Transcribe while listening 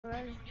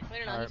Alright.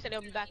 Wait, no, he said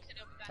he'll be back.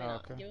 Oh,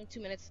 okay. Give him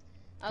 2 minutes.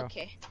 Go.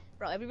 Okay.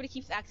 Bro, everybody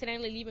keeps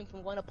accidentally leaving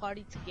from going to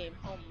party to game.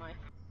 Oh my.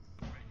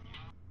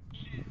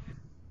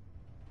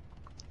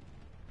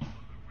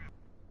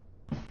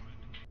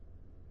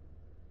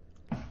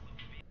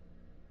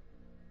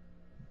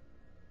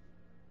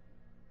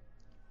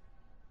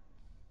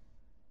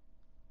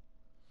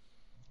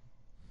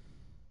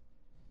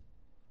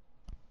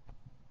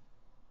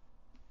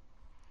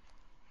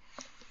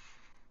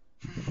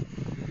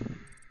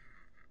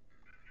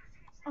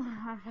 Oh,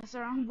 I pressed the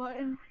wrong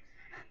button.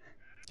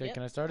 Okay, Yep,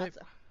 can I start it?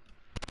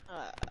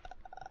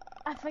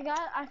 I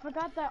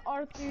forgot that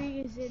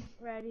R3 isn't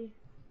ready.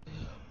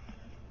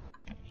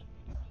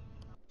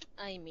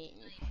 I mean,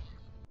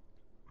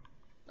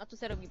 not to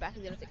say he'll be back,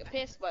 he's gonna take a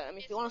piss, but I mean,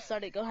 if you want to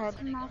start it, go ahead.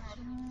 I'm not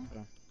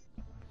sure.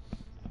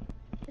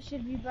 I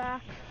should be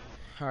back.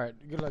 Alright,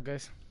 good luck,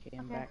 guys. Okay,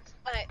 I'm Okay. back.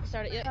 Alright,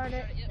 start it. Yep. Start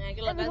it. Yeah,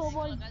 good luck, Let's go,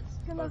 guys. boys.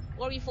 Good luck.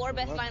 4v4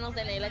 best finals,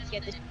 then let's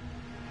get this.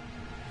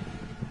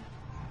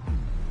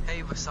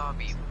 Hey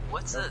Wasabi,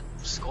 what's the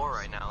score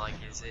right now? Like,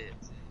 is it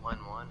 1-1,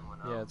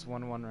 1-0? Yeah, it's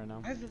 1-1 right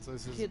now. So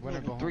this is Kid winner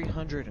go level home.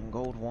 300 and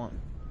gold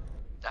 1.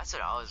 That's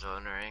what I was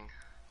wondering.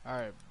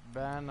 Alright,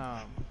 ban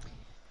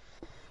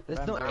There's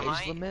ban no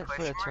Blitz. age limit for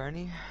Question mark?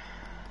 attorney.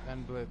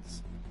 Ban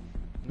Blitz.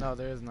 No,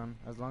 there is none.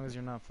 As long as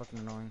you're not fucking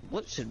annoying.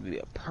 What should be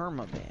a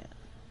permaban?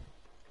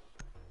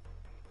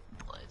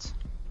 Blitz.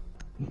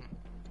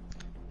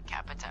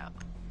 Cap it out.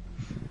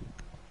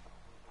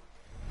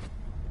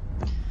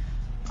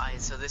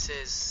 Alright, so this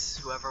is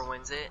whoever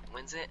wins it,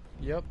 wins it?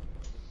 Yep.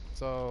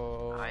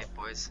 So Alright,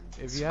 boys.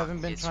 if Let's you haven't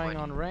fucking been get trying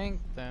sweaty. on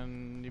ranked,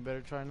 then you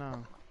better try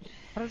now.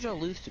 How did y'all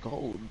lose to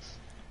golds?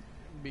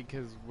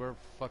 Because we're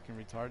fucking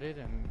retarded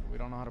and we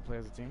don't know how to play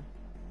as a team.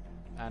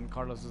 And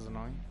Carlos is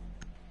annoying.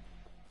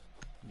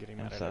 Getting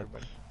mad What's at up?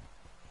 everybody.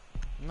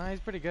 No, he's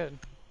pretty good.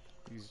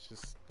 He's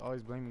just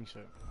always blaming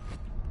shit.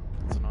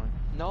 It's annoying.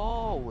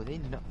 No, they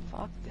know.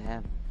 Fuck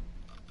them.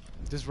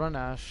 Just run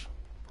Ash.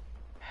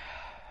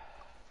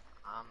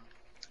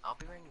 I'll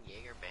be running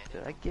Jaeger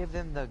Did Bandit. I give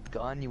them the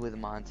gun with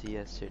Monty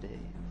yesterday?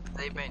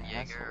 They ban Jaeger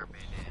Asshole. or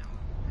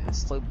Bandit.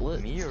 Pissed. Play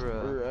Blitz.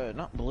 Mira. Or,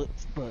 not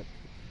Blitz, but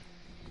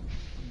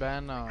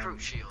Ban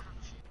Recruit Shield.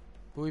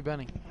 who we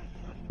banning?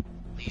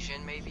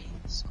 Legion maybe?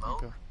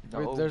 Smoke? Okay. no,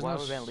 Wait, there's why no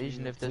would we ban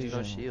Legion if there's no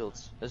Legion.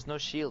 shields? There's no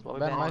shields. Why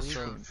would we Ban ban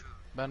Maestro. Legion?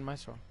 Ban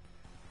Maestro.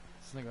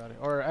 This nigga got it.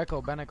 Or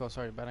Echo, ban Echo,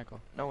 sorry, ban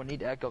Echo. No, we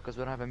need Echo because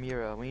we don't have a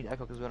Mira. We need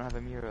Echo because we don't have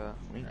a Mira.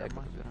 We need Never Echo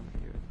mind. because we don't have a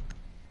Mira.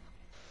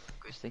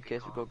 Good Just in to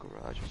case we call. go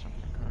garage or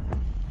something.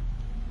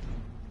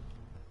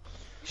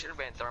 You should have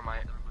banned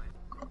Thermite.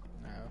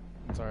 No,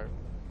 it's alright.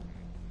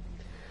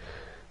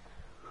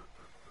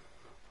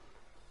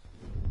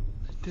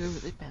 Dude,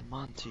 they banned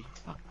Monty.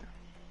 Fuck them.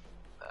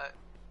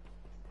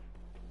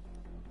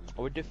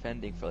 We're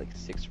defending for like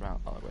 6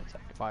 rounds. Oh, wait a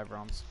second. 5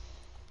 rounds.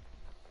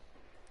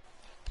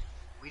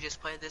 We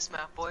just played this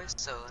map, boys,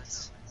 so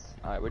let's...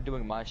 Alright, we're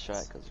doing my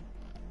strat because.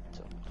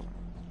 So, come on.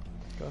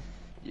 Go.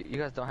 You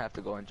guys don't have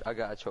to go in. I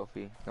got a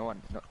trophy. No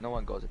one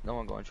goes. No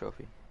one go in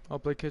trophy. I'll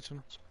play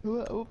kitchen.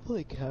 We'll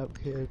play cap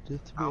here.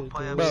 I'll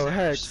play Bro,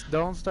 upstairs. Hex,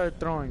 don't start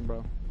throwing,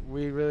 bro.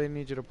 We really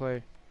need you to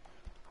play.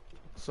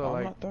 So I'm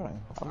like, not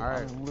throwing.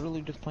 alright. I'm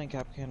literally just playing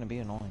cap can to be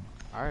annoying.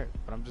 alright,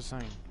 but I'm just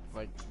saying,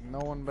 like, no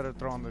one better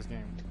throw in this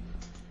game.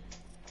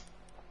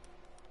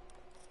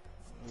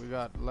 We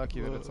got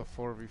lucky that it's a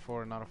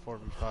 4v4 not a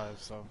 4v5,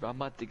 so. Bro, I'm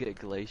about to get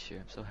Glacier.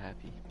 I'm so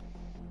happy.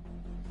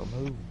 From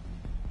who?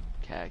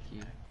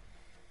 Khaki.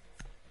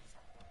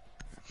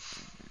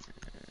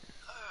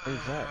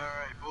 Who's that?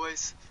 Alright,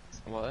 boys.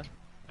 What?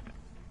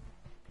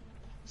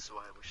 This is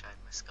why I wish I had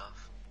my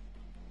scuff.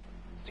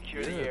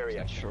 Secure the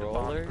area. Keep the bombs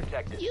Controller?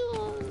 protected.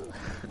 You.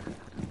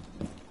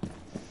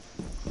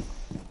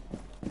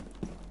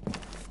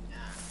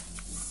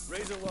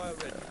 Razor wire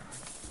ready.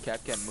 Cap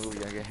can't move.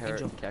 You're gonna get hurt.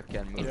 Angel. Cap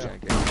can't move. Angel. You're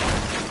gonna get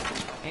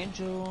hurt.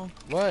 Angel.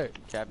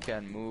 What? Cap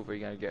can't move or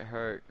you're gonna get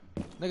hurt.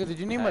 Nigga, did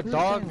you name a Hex?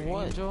 dog Who's saying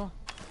what? Angel?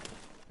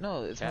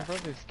 No, it's Cat. my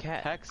brother's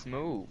cat. Hex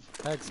move.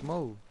 Hex,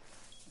 move.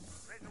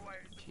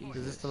 Is this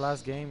Jesus. the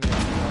last game?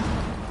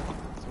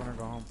 Yeah. It's winner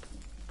go home.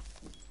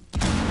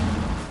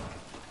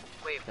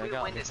 Wait, if I we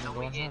got win it. this, I'm don't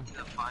we going get home. into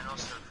the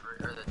finals for,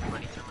 or the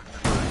 20 tournament?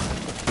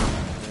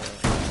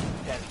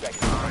 10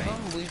 seconds. Alright.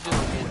 We just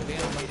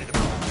Located a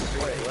bomb.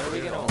 Wait, what are we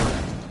gonna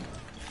win?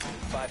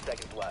 5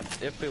 seconds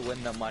left. If we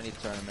win the money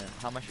tournament,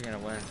 how much are you gonna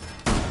win?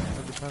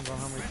 It depends on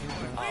how many teams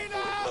win. Op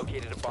 4 has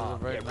located a bomb.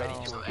 right Get ready now-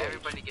 to So engage.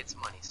 everybody gets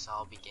money, so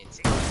I'll begin.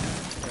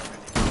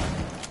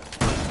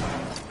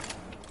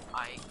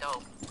 I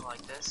dope. I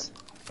like this.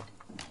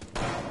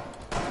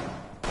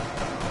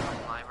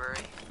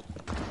 Library.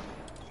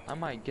 I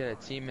might get a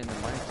team in the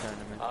money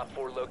tournament. Op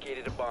 4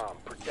 located a bomb.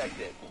 Protect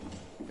it.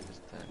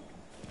 Just that.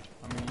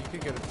 I mean, you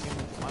could get a team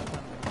into my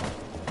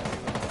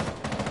tournament.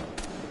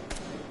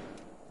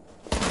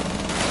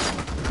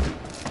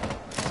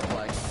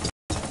 Like,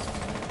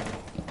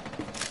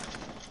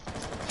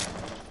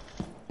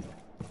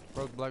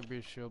 Broke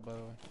Blackbeard's shield, by the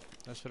way.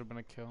 That should have been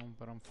a kill,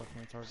 but I'm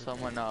fucking retarded.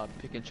 someone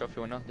picking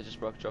trophy window. They just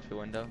broke trophy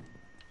window.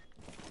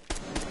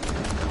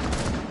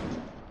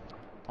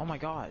 Oh my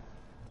god.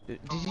 Did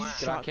you where? just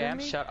Get on shotgun cam.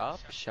 me? Shut up.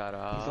 Shut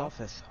He's up.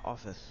 office.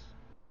 Office.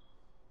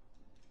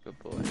 Good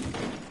boy.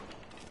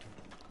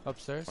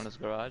 Upstairs. On his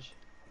garage.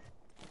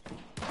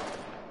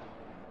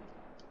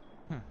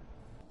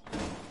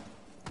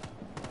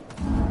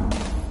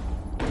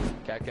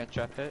 Cat can't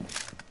trap it.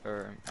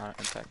 Or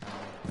impact.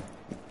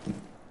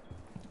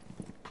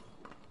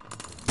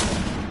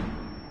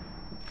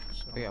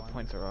 Oh yeah,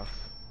 points are off.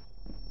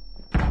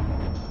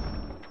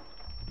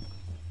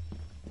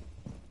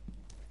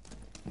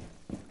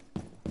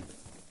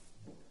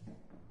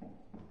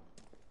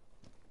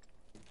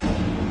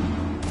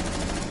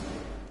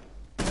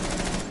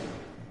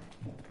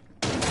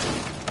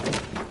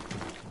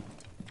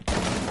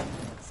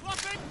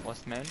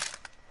 West main.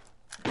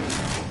 Oh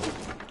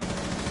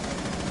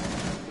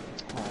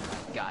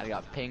my god, I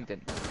got pinged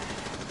and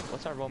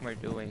what's our roamer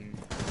doing?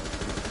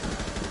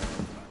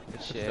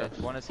 Good shit.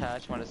 One is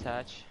hatch, one is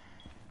hatch.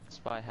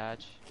 Spy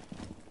hatch.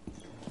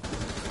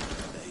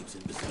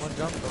 One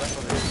jump. The rest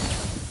of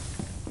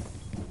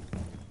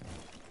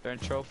They're in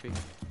trophy.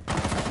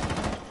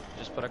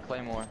 Just put a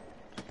claymore.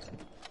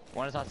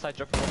 One is outside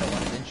trophy window,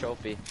 one is in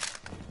trophy.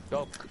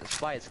 Go,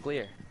 spy, it's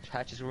clear.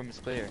 Hatch's room is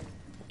clear.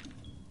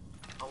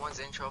 Oh, one's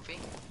in trophy.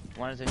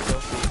 One is in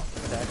trophy.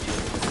 Statue.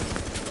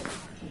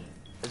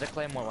 There's a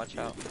claymore, watch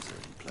out.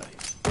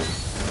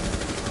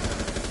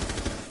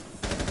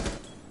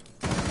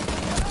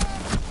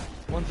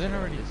 One's in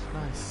already.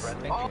 Nice.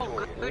 Friendly Oh,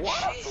 victorious. good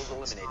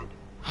Hostiles shit. eliminated.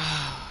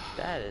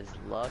 That is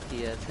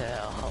lucky as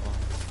hell.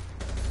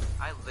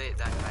 I lit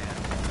that guy up.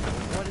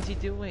 What is he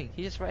doing?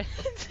 He just ran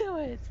into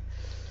it.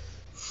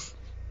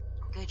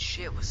 Good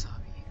shit, Wasabi.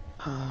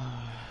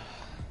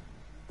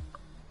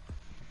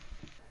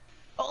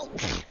 Oh!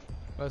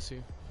 Bless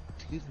you.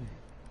 Excuse me.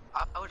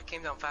 I would have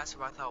came down faster,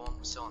 but I thought one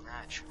was still in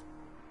hatch.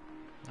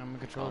 My Called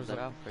controller's that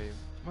up. out for you.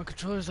 My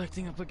controller's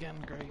acting up again.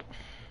 Great.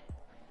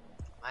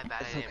 My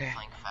bad, It's I didn't okay.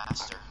 flank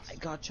faster. I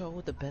got y'all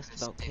with the best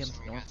about Cam's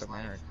North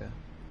America.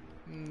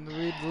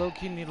 We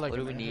low-key need like What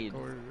do an we Epic need?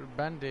 or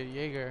Bandit,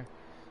 Jaeger,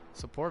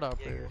 support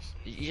operators.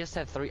 You just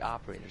had 3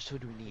 operators. Who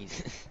do we need?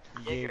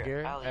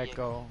 Jaeger, I'll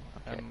Echo,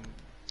 Okay. and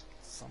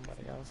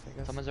somebody else, I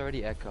guess. Someone's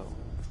already Echo.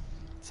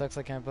 Sucks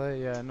I can't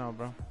play. Yeah, no,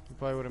 bro. You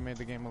probably would have made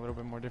the game a little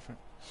bit more different.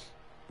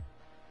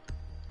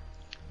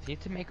 You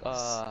need to make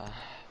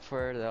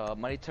for the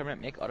money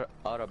tournament, make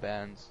auto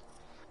bans,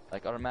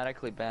 like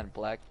automatically ban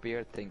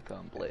Blackbeard, think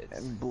Blitz.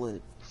 And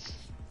Blitz.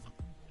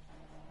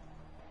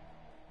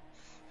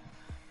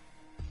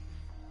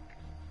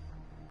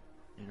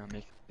 You know,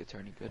 make the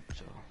tourney good.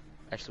 So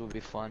actually, would be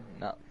fun.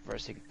 Not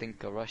versing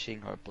think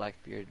rushing or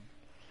Blackbeard.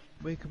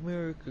 Make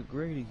America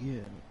great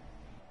again.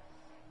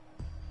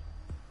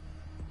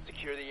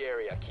 Secure the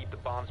area. Keep the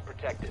bombs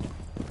protected.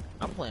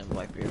 I'm playing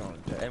Blackbeard all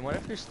the time. And what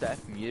if your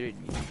staff muted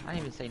me? I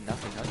didn't even say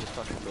nothing. I was just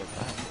talking to a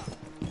guy.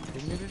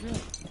 Didn't you do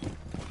it?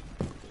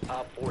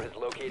 Op 4 has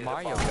located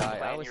Mario a bomb. guy. I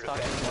Plan was your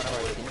talking to defense one of our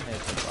accordingly.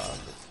 teammates about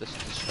the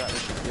strat we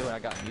should do, and I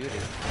got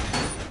muted.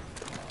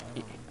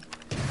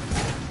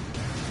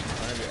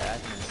 One of your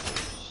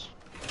admins.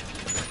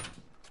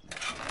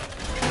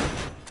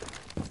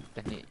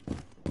 Then he.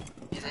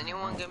 Is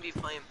anyone gonna be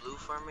playing blue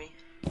for me?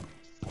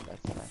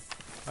 That's fine.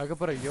 I could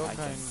put a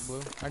yokai in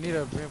blue. I need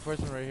a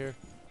reinforcement right here.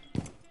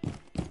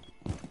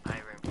 I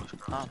ran push, I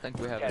bro. don't think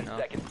we have 10 enough.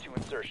 seconds to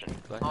insertion.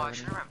 Do I Oh, I have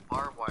should any? have ran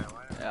barbed wire.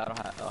 Why did I- Yeah, I don't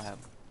have.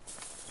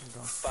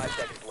 5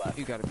 seconds left.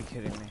 You gotta be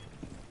kidding me.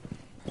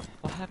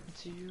 What happened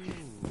to you?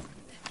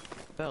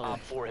 Fell. Op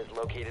 4 has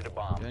located a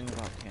bomb. Doing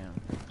about Cam.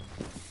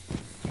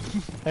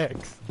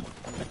 X.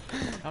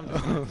 I'm Oh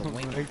doing the my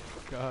wing.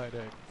 god,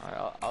 X.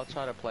 Alright, I'll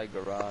try to play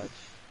garage.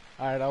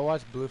 Alright, I'll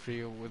watch blue for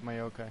you with my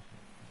yokai.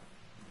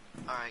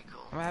 Alright,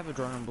 cool. I'm gonna have a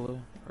drone in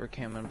blue. Or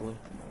Cam in blue.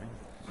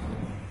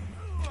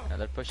 Yeah,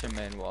 they're pushing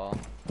main wall.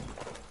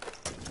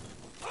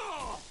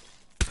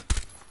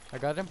 I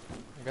got him.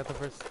 I got the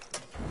first.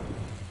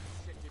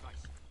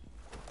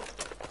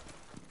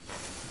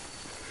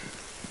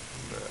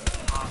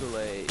 Too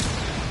late.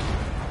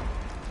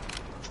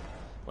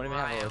 Won't even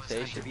have a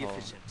rotation hole.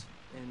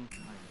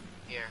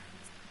 Here.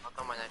 I'll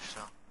throw my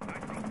nitro.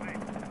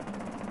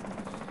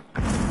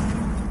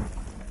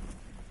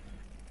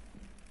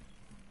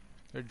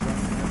 They're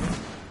droning.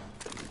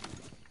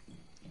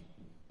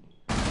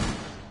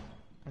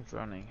 I'm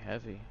running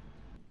heavy.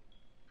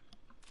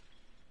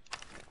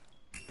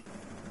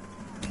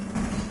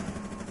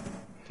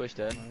 Push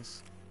dead.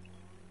 Nice.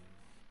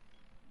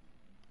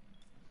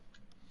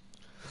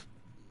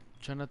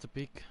 Try not to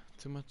peek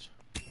too much.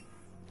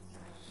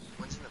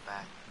 One's in the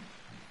back.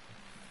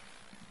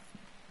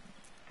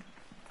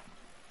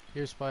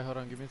 Here, spy. Hold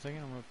on. Give me a second.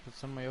 I'm gonna put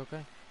some of my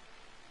yokai.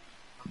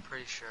 I'm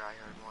pretty sure I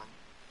heard one.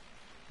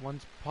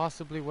 One's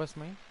possibly west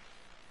main.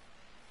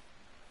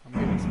 I'm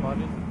getting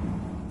spotted.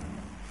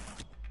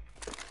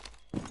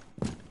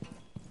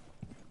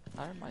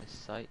 Out of my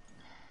sight.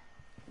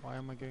 Why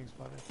am I getting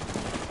spotted?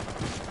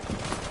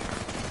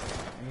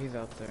 He's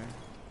out there.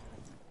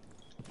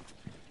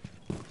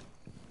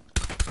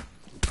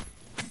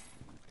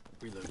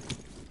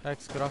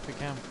 X, get off the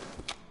cam.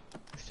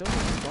 He's still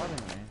spotting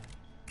me.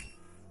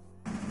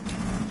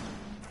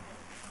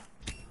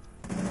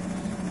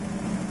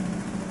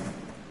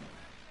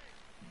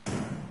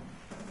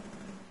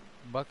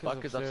 Buck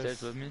is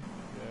upstairs with me.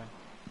 Yeah.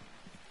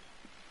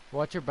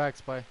 Watch your back,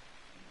 Spy.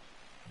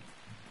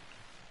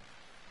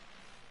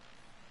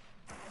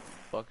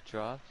 Buck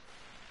drops.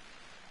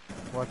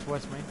 Watch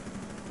West main.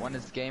 One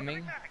is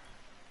gaming.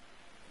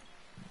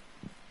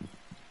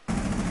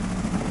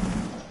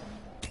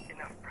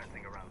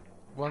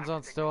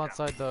 One's still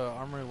outside the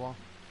armory wall.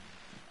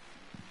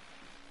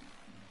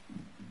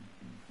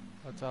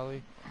 That's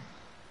Ali.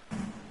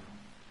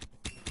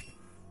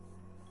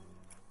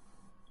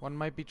 One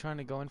might be trying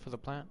to go in for the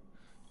plant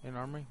in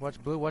armory.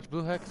 Watch blue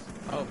Hex.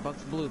 Oh,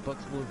 Buck's blue.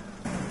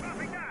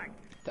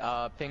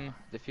 Ping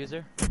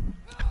diffuser.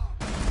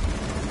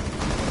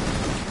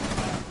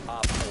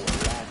 Op 4,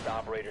 last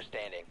operator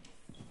standing.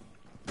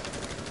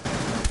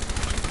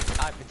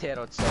 I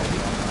potato so.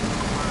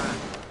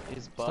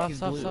 He's Buck.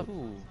 Stop.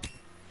 Ooh.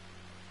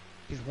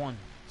 He's one.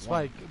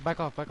 Spy, back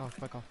off.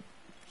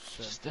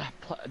 Just,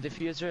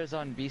 diffuser is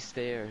on B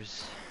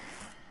stairs.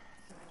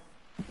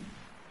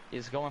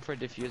 He's going for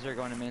diffuser,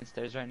 going to main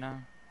stairs right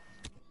now.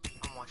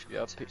 I'm watching.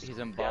 Yep, he's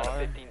in Down to bar.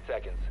 15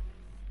 seconds.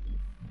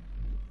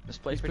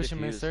 Just play He's for pushing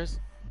main diffuse. stairs.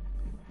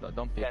 No,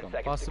 don't peek 10 him.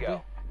 seconds Possibly. to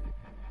go.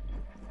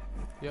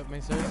 Yep,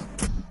 main stairs.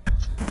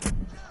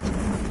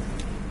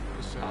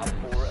 Op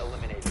 4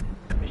 eliminated.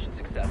 Mission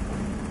successful.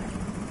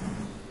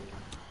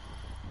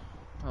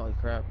 Holy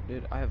crap,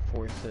 dude! I have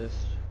 4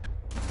 assists.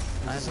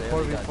 I This had is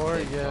 4v4.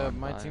 big Yeah, on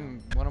my fire.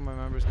 team, one of my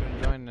members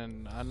couldn't join,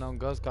 and unknown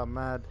Ghost got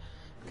mad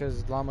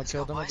because Llama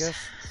killed him, I guess.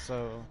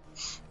 So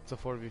it's a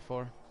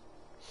 4v4.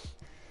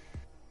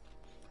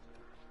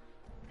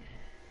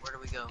 Where do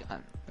we go?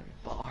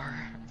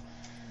 Bar.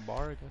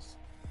 Bar, I guess.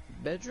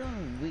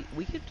 Bedroom,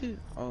 we could do.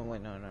 Oh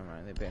wait, no, never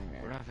mind. They banned me.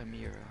 We don't have a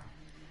mirror.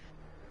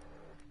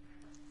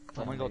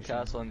 Someone go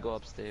castle and go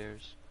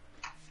upstairs.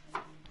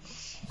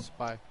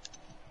 Spy.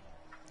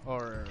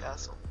 Or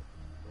Castle.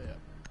 yeah.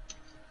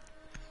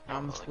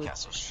 I'm the split.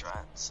 castle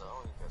strat, so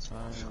you guys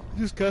can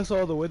Just castle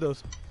all the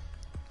windows.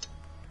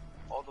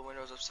 all the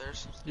windows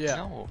upstairs.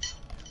 Yeah.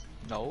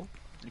 No.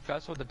 You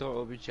castle the door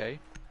OBJ.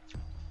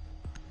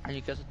 And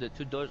you castle the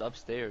 2 doors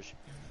upstairs.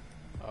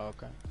 Oh,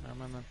 okay. Never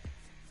mind then.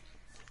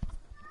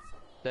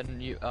 Then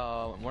you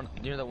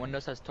the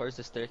windows has towards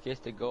the staircase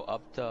to go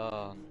up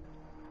to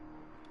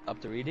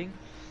reading.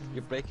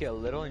 You break it a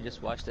little and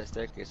just watch that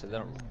staircase so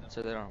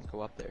they don't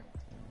go up there.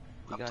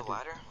 You Up got the it.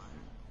 ladder.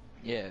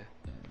 Yeah.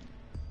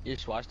 You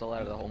just watch the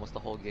ladder almost the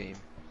whole game.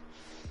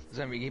 It's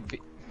gonna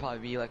probably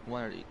be like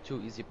 1 or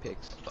 2 easy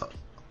picks.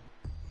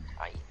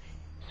 Aye.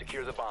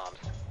 Secure the bombs.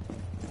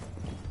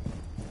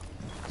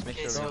 Just make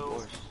Okay, sure so- they're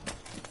doors.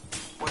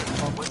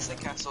 What's the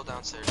castle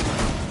downstairs? Door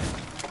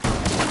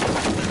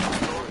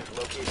is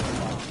located a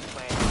bomb.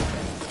 Plan to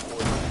defend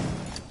before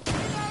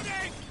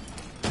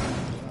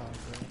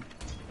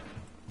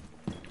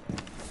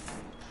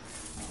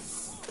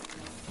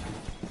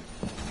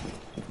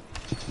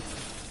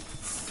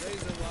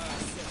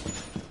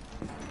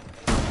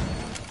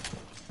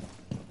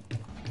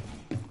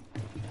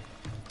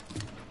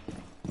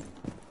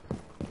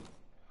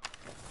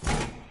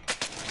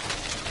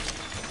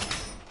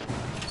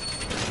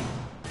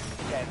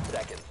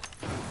seconds.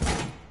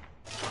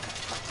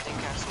 Think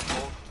castle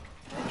bolt.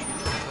 Entry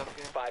doors up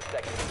here. 5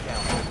 seconds to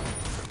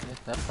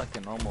count. That's like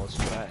a normal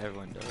strat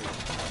everyone does.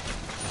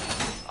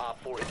 Op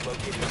 4 is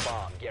located a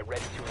bomb. Get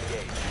ready to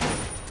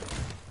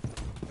engage.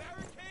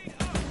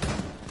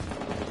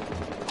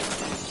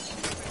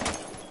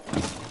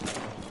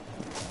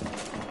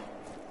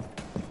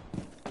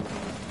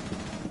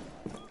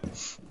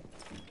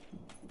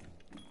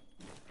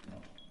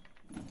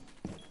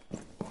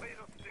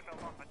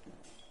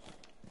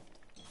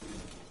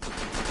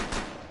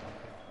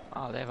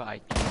 Oh, they have an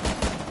IQ.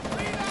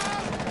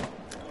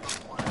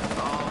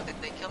 Oh, did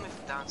they kill me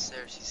from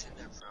downstairs? He's in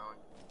there prone.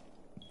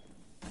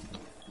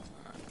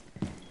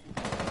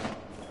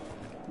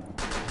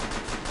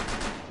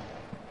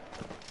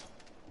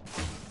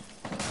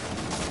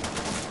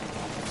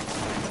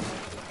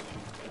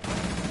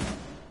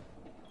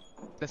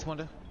 This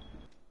window.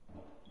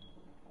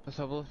 Let's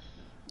have a look.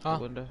 Huh?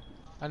 Window.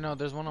 I know,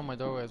 there's one on my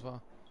doorway as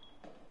well.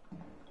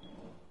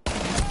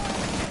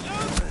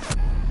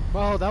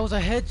 Bro, that was a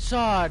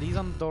headshot! He's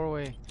on the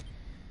doorway.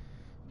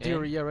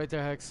 Dude, yeah, right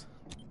there, Hex.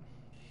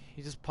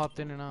 He just popped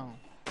in and out.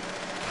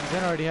 He's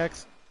in already,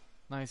 Hex.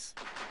 Nice.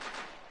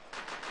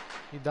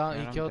 He down.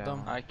 Man, He I'm killed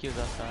down. them. IQ's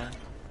outside.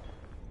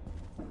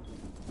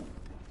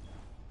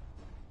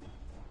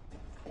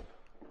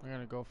 We're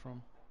gonna go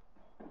from.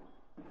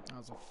 That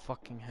was a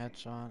fucking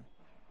headshot.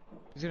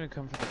 He's gonna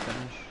come for the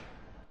finish.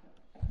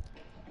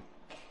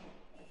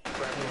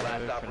 Friendly Yeah, last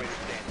they're operator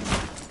finished.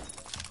 standing.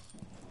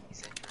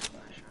 He's entering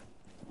flash.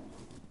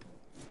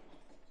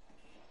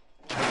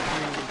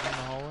 IQ is in the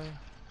hallway.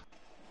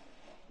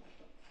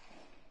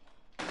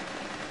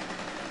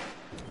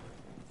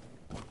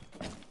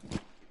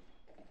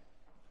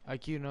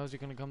 IQ knows you're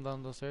gonna come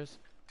down those stairs.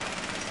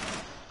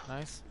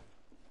 Nice.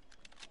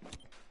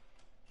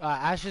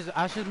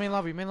 Ashes main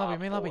lobby, main lobby, Op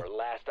main 4, lobby.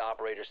 last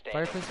operator standing.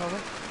 Fireplace already.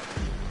 Op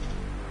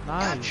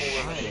 4 Nice.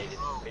 eliminated.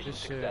 Mission Good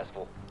shit.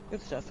 successful.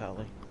 Good stuff,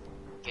 Ali.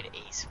 Get an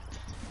ace.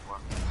 for.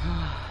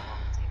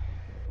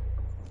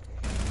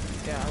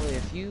 Yeah, Ali,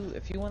 if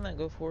you want that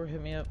go for,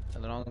 hit me up,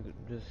 and then I'll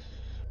just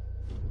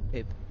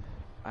pay.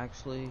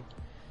 Actually,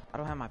 I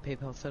don't have my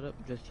PayPal set up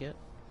just yet,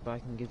 but I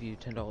can give you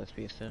 $10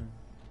 PSN,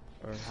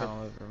 or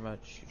however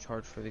much you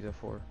charge for the go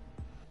for.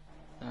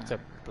 To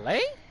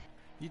play?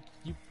 You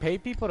pay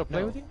people to play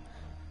No. with you?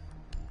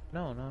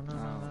 No.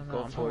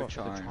 Go I'm for talking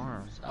about the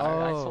charms. charm.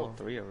 I Oh. sold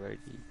 3 already.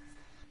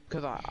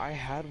 Cause I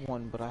had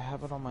one, but I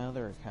have it on my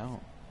other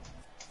account.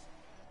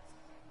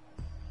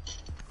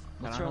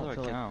 What's I your don't other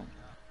feel like- account?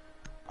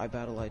 I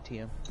battle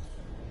ITM.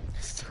 I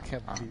still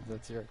can't believe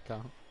that's your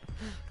account.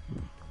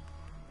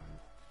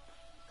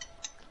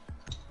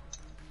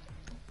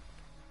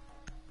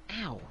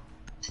 Ow!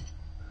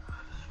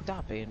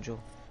 Stop, Angel.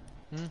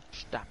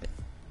 Stop it.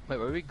 Wait,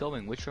 where are we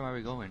going? Which room are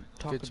we going?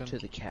 Talking Kitchen. to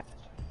the cat.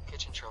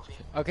 Kitchen trophy.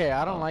 Okay,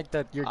 I don't like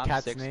that your I'm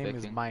cat's six name is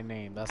picking. my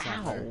name. That's not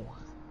Ow! fair.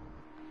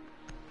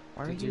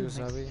 Why are Did you you, Wasabi?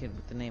 Mexican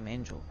with the name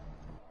Angel?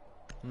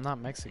 I'm not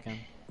Mexican.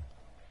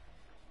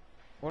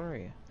 What are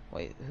you?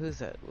 Wait, who's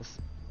that? Was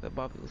that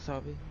Bobby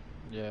Wasabi?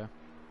 Yeah.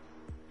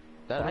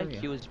 That What are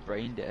IQ you? is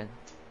brain dead.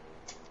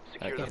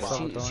 Secure Okay, the so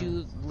bomb. annoying.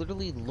 She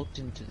literally looked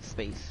into the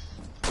space.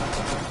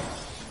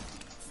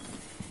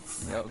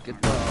 Yo,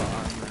 get the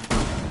armor.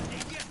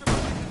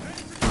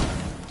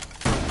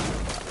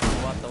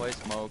 Move out the way,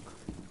 smoke.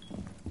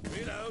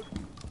 Reload.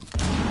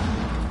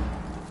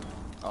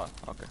 Oh,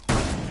 okay.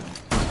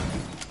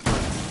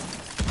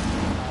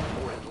 Op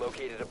 4 has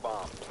located a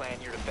bomb. Plan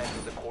your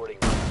defenses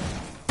accordingly.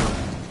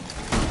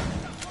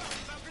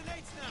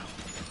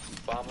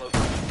 Bomb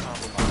location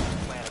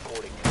compromised. Plan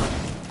accordingly.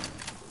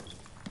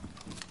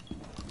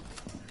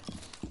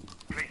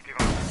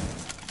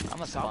 I'm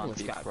a Sablos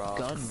spawn got bro.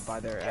 gunned by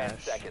their 10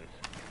 ass. seconds.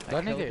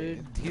 That killed nigga,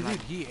 it, he, and I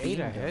dude, he ate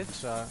a beamed him.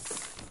 headshot.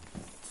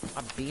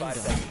 I beamed 5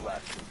 him. seconds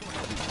left.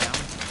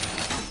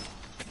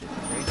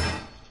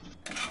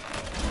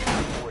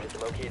 Op 4 has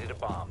located a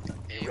bomb. Yeah,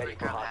 Be you ready for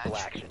grab hostile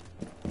hatch. action.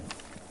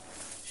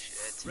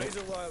 Shit.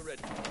 Razor wire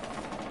ready.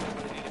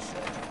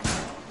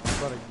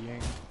 Got a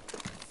yang.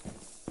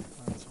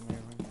 That's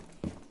amazing.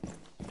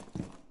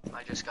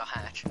 I just got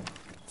hatch.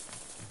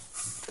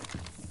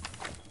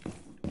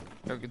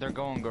 They're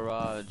going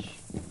garage.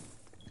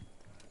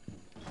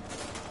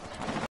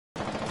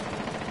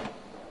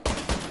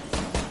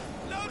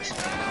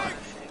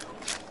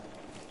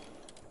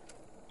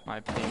 My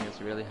ping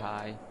is really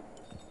high.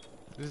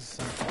 This is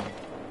something.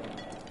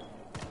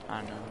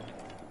 I know.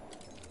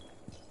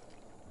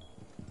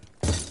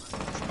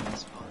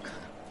 As fuck.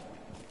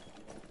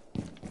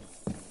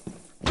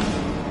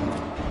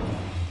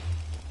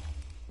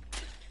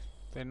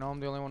 They know I'm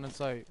the only one in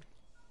sight.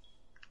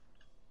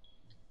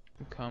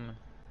 I'm coming.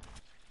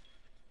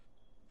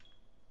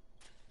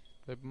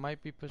 They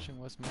might be pushing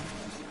West Main.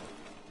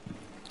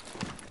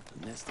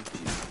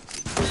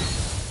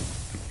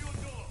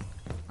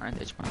 Alright,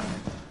 H man.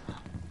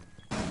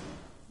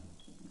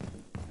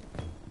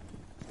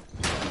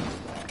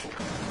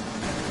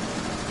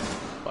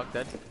 Fuck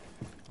that.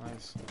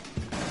 Nice.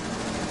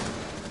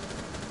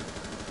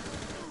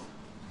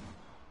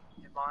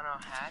 Mono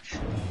hatch.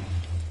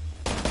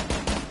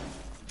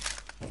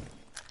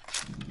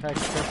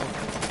 Hex,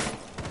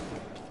 careful.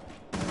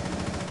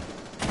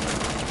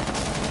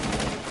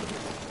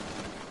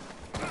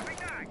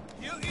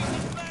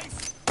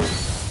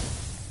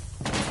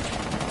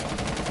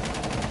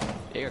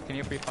 Jaeger, can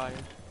you free fire?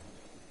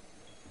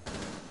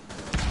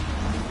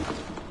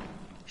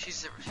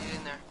 She's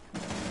in there.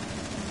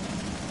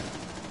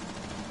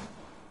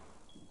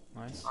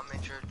 Nice. I'm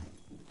injured.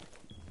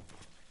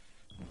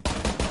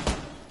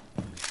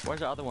 Where's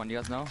the other one? You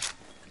guys know?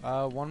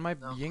 One might,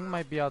 No. Ying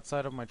might be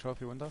outside of my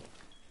trophy window.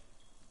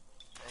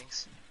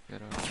 Thanks.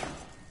 Get up.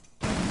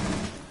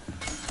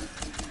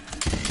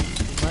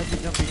 He might be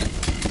jumping in.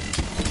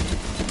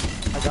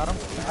 I got him.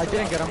 I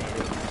didn't get him.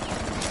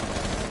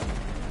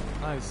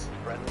 Nice.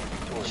 Friendly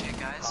victorious. Shit,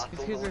 guys. Hostile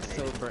These kids are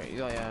so eliminated. brave.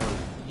 Yeah,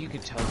 you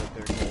could tell that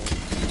they're gold.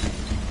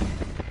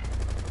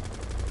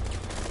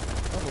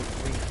 Level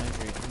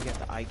 300, you got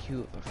the IQ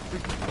of a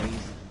freaking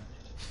raisin.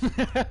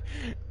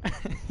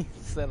 He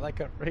said like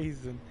a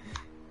raisin.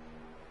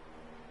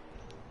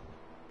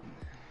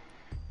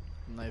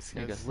 Nice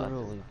You guys. guys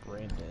Literally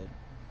brain dead.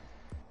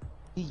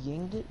 He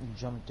yinged it and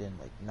jumped in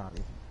like not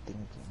even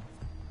thinking.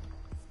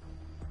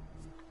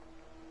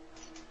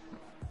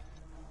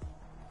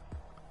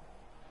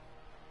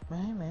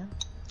 Man, man.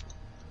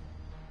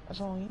 That's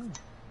all you.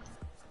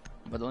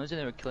 But the only reason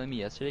they were killing me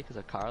yesterday because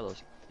of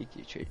Carlos. He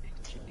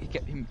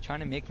kept him trying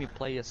to make me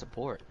play a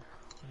support.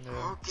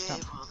 Yeah. Okay,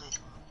 Stop. well then.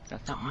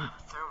 That's not me.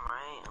 Throw him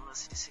right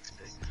unless he's 6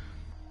 pick.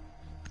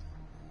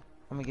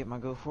 I'm gonna get my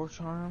Go 4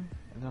 charm,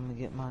 and then I'm gonna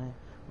get my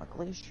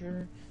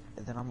glacier,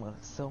 and then I'm gonna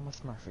sell my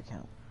Smurf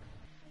account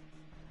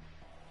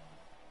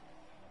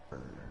for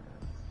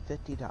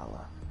 $50.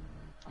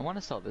 I want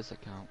to sell this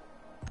account.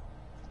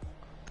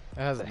 It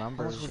has How much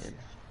numbers.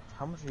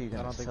 How much are you I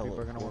gonna don't think sell people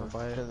it are gonna for? wanna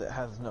buy it. Because it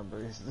has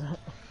numbers.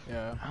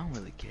 Yeah. I don't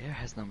really care. It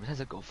has numbers. It has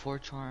a Go 4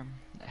 charm.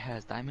 It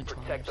has diamond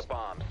charms. Protect the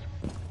bombs.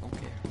 Don't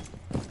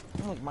care.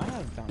 Look, mine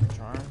has Diamond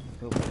Charm,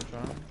 Pilgrim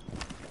Charm.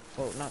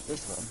 Well, not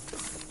this one.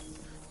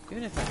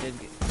 Even if I did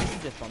get, this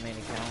is just my main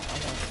account.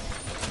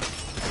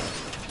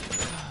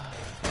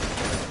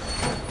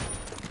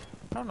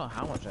 I don't know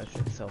how much I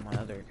should sell my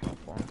other account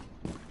for.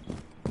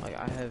 Like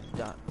I have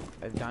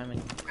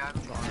Diamond Charm.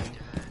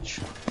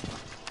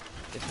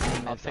 Its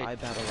name I'll is take. I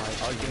Battle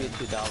Life. I'll give you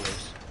 $2.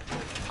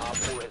 Op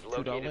 4 has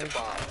located a $2?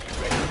 bomb.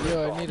 Get ready for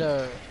Yo, assault. I need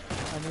a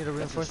That's a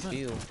reinforcement.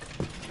 steal.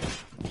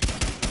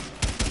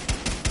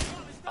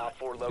 Op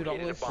 4 $2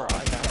 located a for bomb.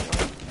 I Battle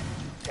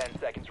Life. 10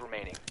 seconds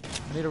remaining.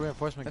 I need a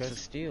reinforcement, That's a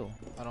guys. steal.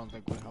 I don't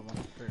think we have one.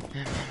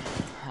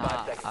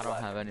 seconds I don't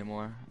left. have any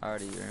more. I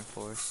already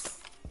reinforced.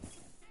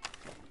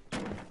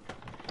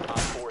 Op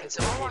 4 Can has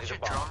someone watch located a your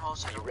drone bomb. hole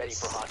so I Be don't ready get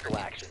for hostile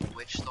freaking action.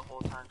 Twitch the whole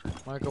time?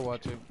 Michael,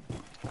 watch it.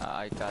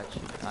 I got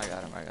you. I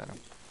got him. I got him.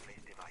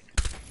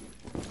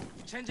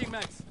 Changing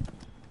max.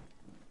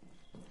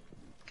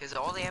 Because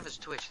all they have is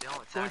Twitch. They don't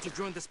have Going to attack.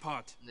 drone this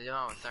part. They don't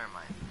have a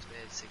thermite. So they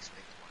had 6 picks.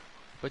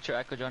 Put your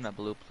echo drone at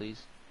blue,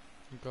 please.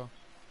 Go.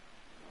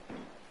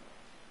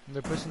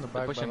 They're pushing the back.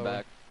 They're by pushing the way.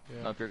 back.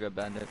 Yeah. No, if you're good,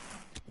 bandit.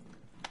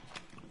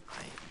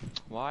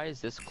 Why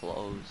is this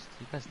closed?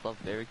 You guys love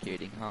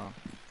barricading, huh?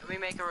 Can we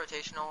make a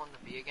rotational in the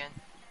B again?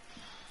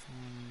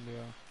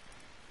 Yeah.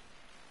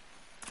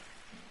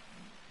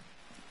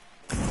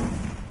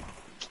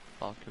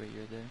 Valkyrie,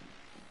 you're there.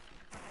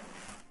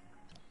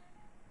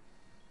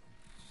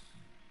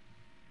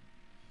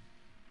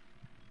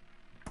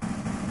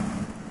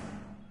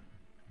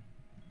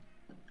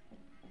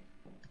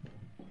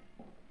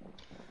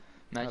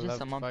 Imagine love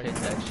someone fighting.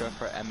 pays extra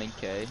for M and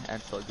K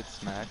and still gets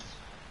smacked.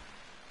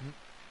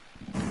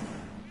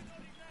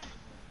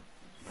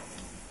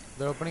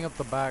 They're opening up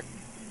the back.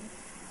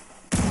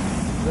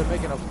 They're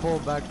making a full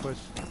back push.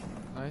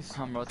 Nice.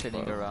 I'm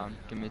rotating around.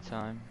 Give me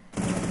time.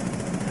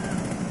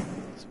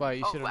 Spy,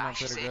 you Oh, should have wow, not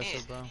played she's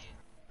aggressive, in. bro.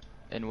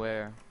 And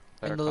where?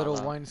 Better In the call little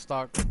out. wine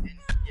stock.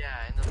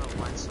 Yeah, in the little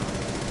one side.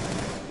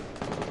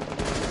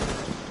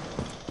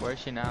 Where is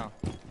she now?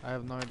 I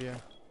have no idea.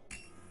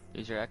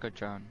 Use your echo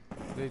drone.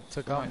 They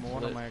took Oh, out it's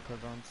one of lit. my echo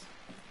drones.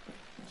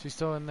 She's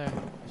still in there.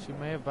 She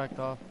may have backed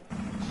off.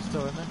 She's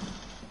still in there.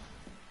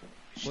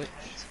 Which?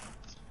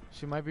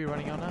 She might be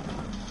running out now.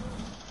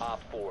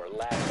 Op 4,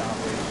 last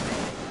operator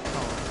standing.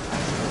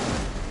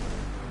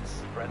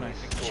 Friendly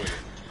victorious.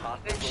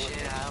 Hostile Good shit,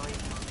 eliminated. Allie.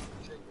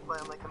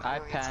 Playing like a I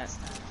million. pan.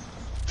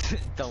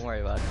 Don't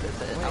worry about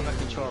this. I'm a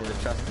controller.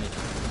 Trust me.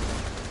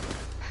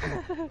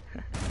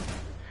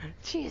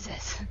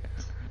 Jesus.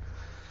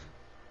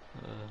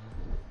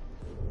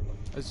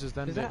 It's just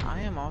Does ended. that I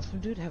Am Awesome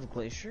dude have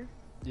Glacier?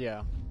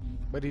 Yeah,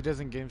 but he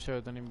doesn't game share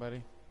with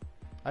anybody.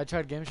 I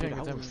tried game sharing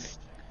Dude, with him.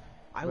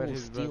 I but will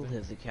his steal brother-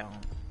 his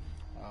account.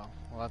 Oh,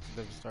 well, that's a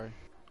different story.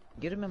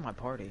 Get him in my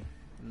party.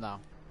 No.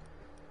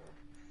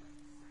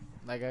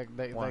 Like,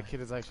 Why? that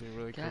kid is actually a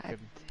really cool God kid.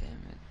 damn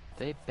it.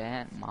 They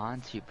banned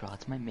Monty, bro.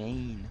 It's my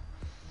main.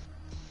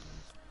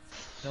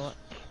 You know what?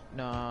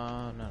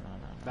 No.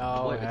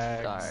 No, Wait,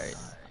 Hex. sorry.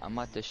 I'm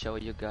about to show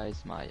you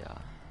guys my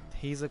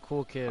He's a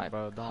cool kid, My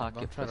bro. Don't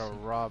pocket try to pussy.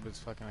 rob his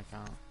fucking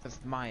account. That's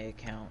my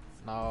account.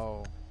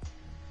 No.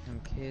 I'm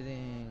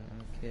kidding.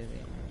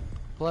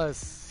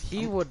 Plus,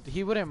 he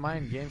wouldn't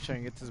mind game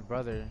sharing. It's his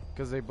brother,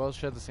 because they both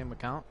share the same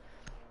account.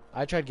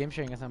 I tried game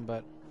sharing with him,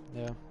 but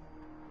yeah.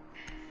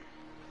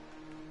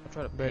 I'll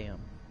try to But- pay him.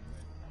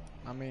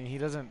 I mean, he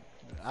doesn't.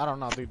 I don't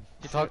know, dude.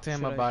 Should- Talk to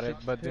him should I about it,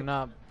 fix but do it?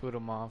 not boot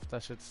him off.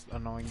 That shit's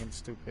annoying and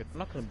stupid. I'm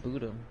not gonna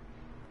boot him.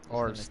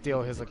 Or gonna steal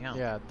keep his his account.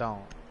 account. Yeah,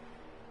 don't.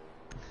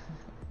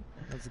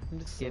 That's I'm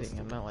just so kidding. I'm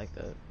stupid. not like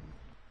that.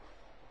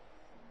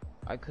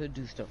 I could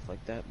do stuff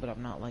like that, but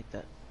I'm not like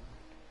that.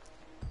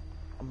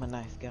 I'm a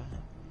nice guy.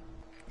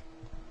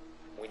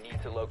 We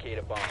need to locate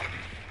a bomb.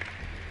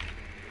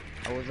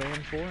 I was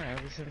 0-4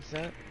 ever since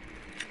that.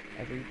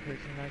 Every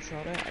person I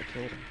shot at, I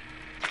killed him.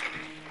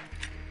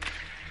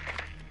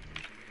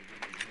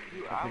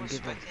 Dude, I've I been was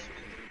given- expecting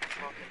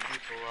fucking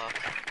people up.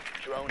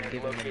 Drone has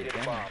giving them located a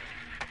gun. bomb.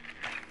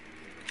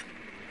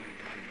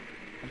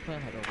 I'm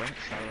playing like a rank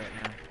star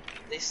right now.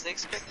 They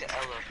 6-picked the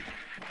Ella.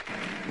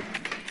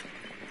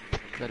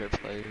 better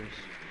players.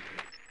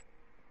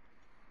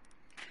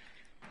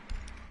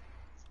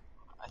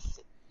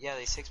 Yeah,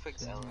 they 6-picked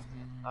the Ella.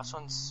 Last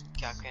one's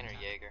Capcan or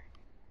Jaeger.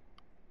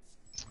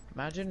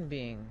 Imagine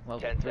being level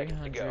 10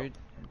 seconds to go. 300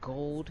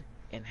 gold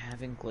and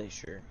having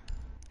Glacier.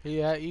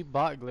 He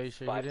bought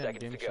Glacier. 5 He didn't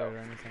seconds game to share go. or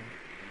anything.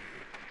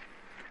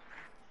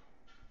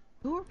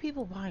 Who are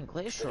people buying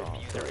Glacier The off?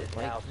 diffuser is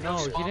Like, now No, secured.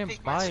 he Spawn didn't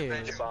peek buy my it.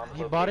 Spencer. Bomb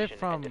He bought it location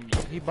from. and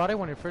defuse. He bought it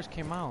when it first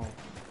came out.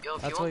 Yo,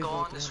 if That's you why want to he's go level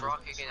on this 300.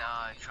 rock, you can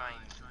try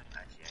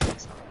and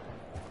patch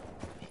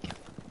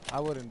I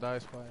wouldn't die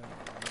Spy.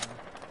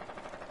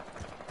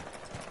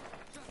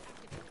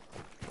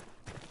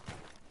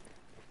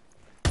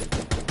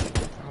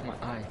 Oh my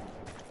eye.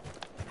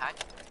 Hatch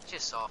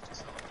is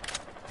soft.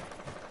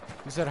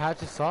 You said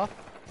hatch is soft?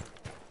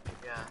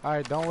 Yeah.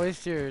 Alright, don't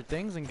waste your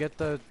things and get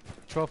the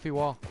trophy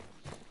wall.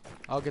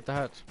 I'll get the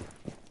hatch.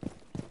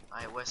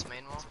 Alright, West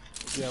Main Wall.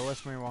 Yeah,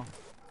 West Main wall.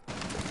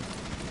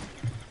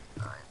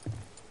 Alright.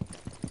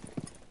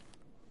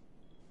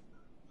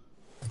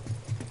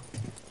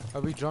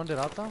 Have we droned it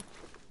out though?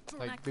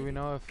 Like, do we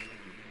know if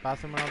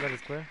bathroom and all that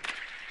is clear?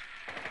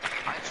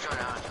 I just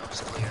dropped out until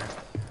it's clear.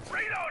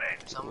 Reloading!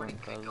 Somebody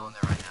could go in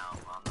there right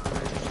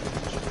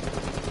now.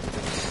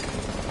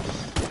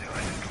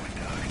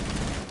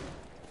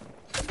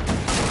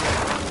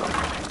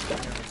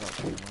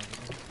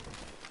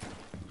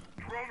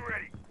 Drone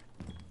ready.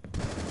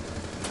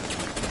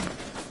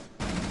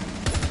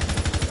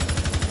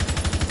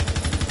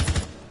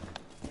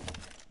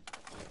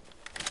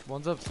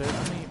 One's upstairs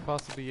with me,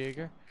 possibly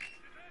Jaeger.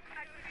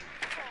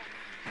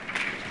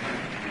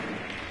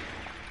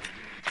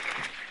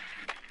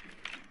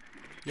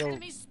 Yo,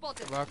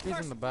 Rocky's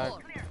in the back.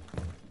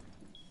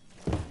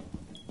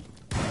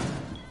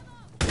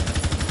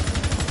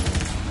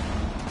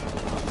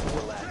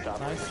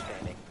 Nice.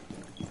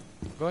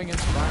 Going in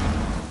spine.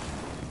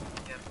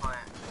 Yeah, plant.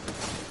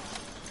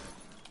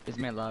 It's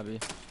main lobby.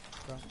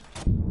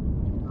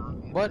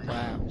 What?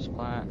 Plant. Just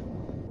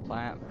plant.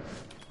 Plant.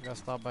 Got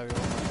stopped by the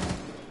old man.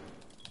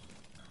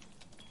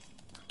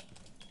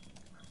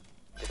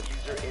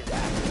 Diffuser is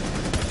active.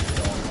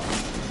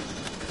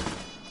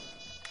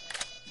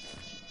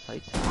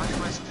 Tight. Watch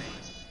my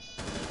space.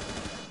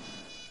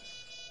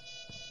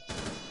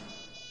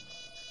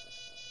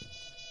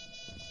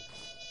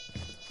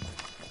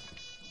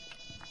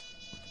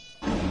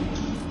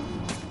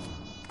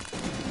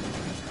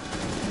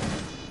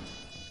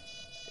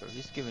 Bro,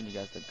 he's giving you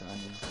guys the gun.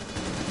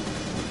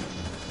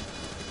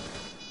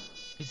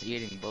 He's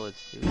eating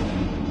bullets, dude.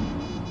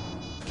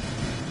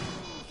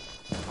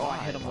 Oh, I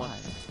hit him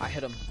once. I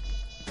hit him.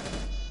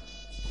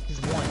 He's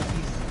one.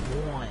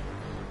 He's one.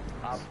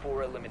 Op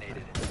 4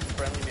 eliminated.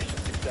 Friendly mission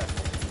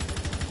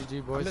successful. GG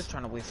I'm boys. just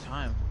trying to waste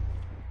time.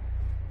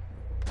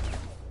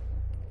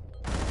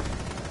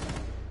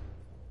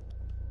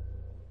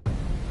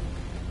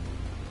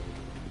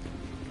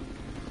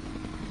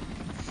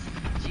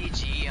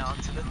 GG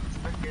onto the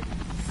freaking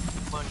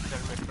fun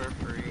tournament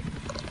for free.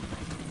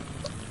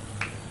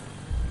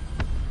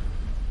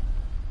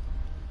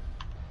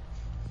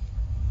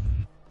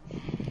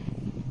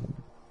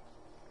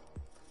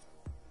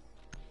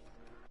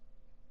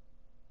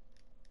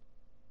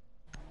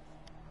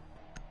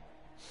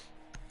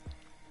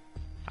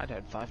 I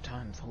died 5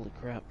 times. Holy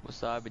crap.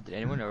 Wasabi, did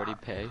anyone already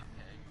pay?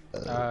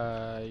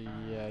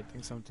 Yeah, I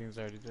think some teams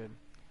already did.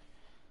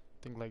 I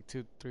think like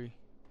 2, 3.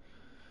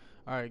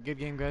 Alright, good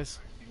game, guys.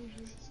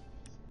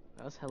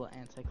 That was hella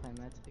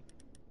anticlimactic.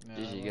 Yeah,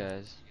 GG, well,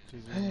 guys.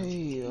 GG.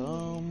 Hey,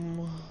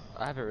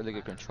 I have a really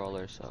good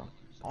controller, so.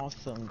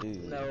 awesome,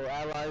 dude. No,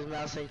 allies,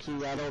 mouse and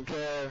key, I don't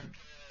care.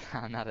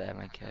 I'm not an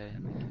MK.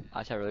 I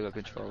just have a really good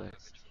controller.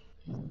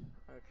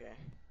 Okay,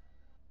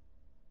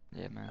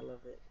 Yeah, man. I love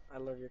it. I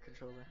love your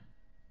controller.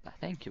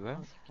 Thank you, bro.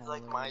 You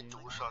like my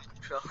DualShock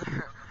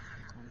controller.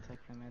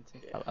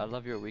 Anticlimactic. I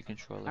love your Wii I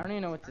controller. don't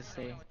even know what to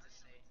say.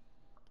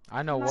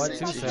 I know what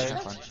to Stop say.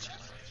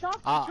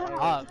 Stop.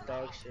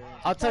 Dog shit.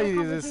 I'll tell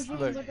you this. Conversation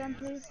Look, with them,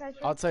 please, Sasha.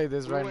 I'll tell you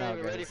this We right weren't now,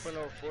 even ready guys. for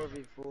no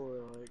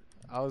 4v4.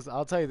 Like,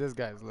 I'll tell you this,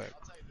 guys. Look,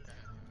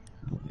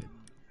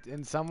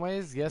 in some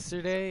ways,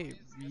 yesterday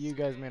you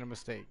guys made a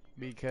mistake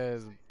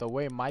because the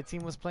way my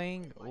team was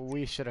playing,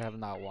 we should have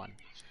not won.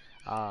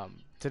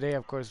 Today,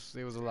 of course,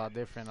 it was a lot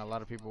different. A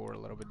lot of people were a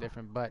little bit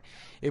different. But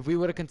if we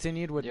would have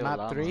continued with Yo, map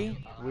Llama. 3,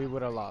 we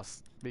would have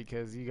lost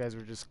because you guys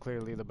were just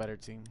clearly the better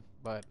team.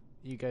 But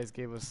you guys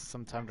gave us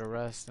some time to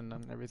rest and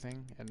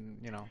everything. And,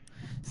 you know,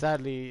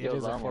 sadly, Yo, it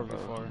is a Llama,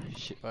 4v4. bro.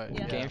 But,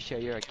 Yeah. Game share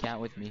your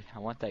account with me. I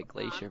want that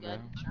glacier, bro.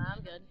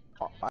 I'm good.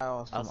 I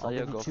also, I'll sell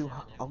you a give you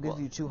go- I'll give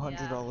you What?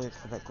 $200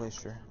 for that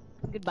glacier.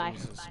 Goodbye.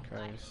 Jesus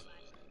Christ.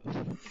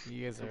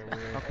 You guys are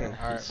weird. Okay,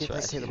 Alright. get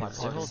that kid in my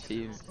It's your whole party.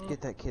 team.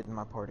 Get that kid in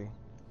my party.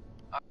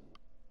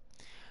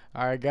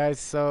 Alright, guys,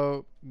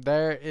 so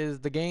there is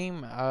the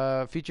game.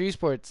 Future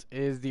Esports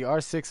is the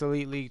R6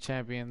 Elite League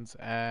champions.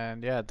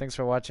 And yeah, thanks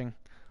for watching.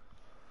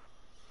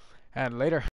 And later.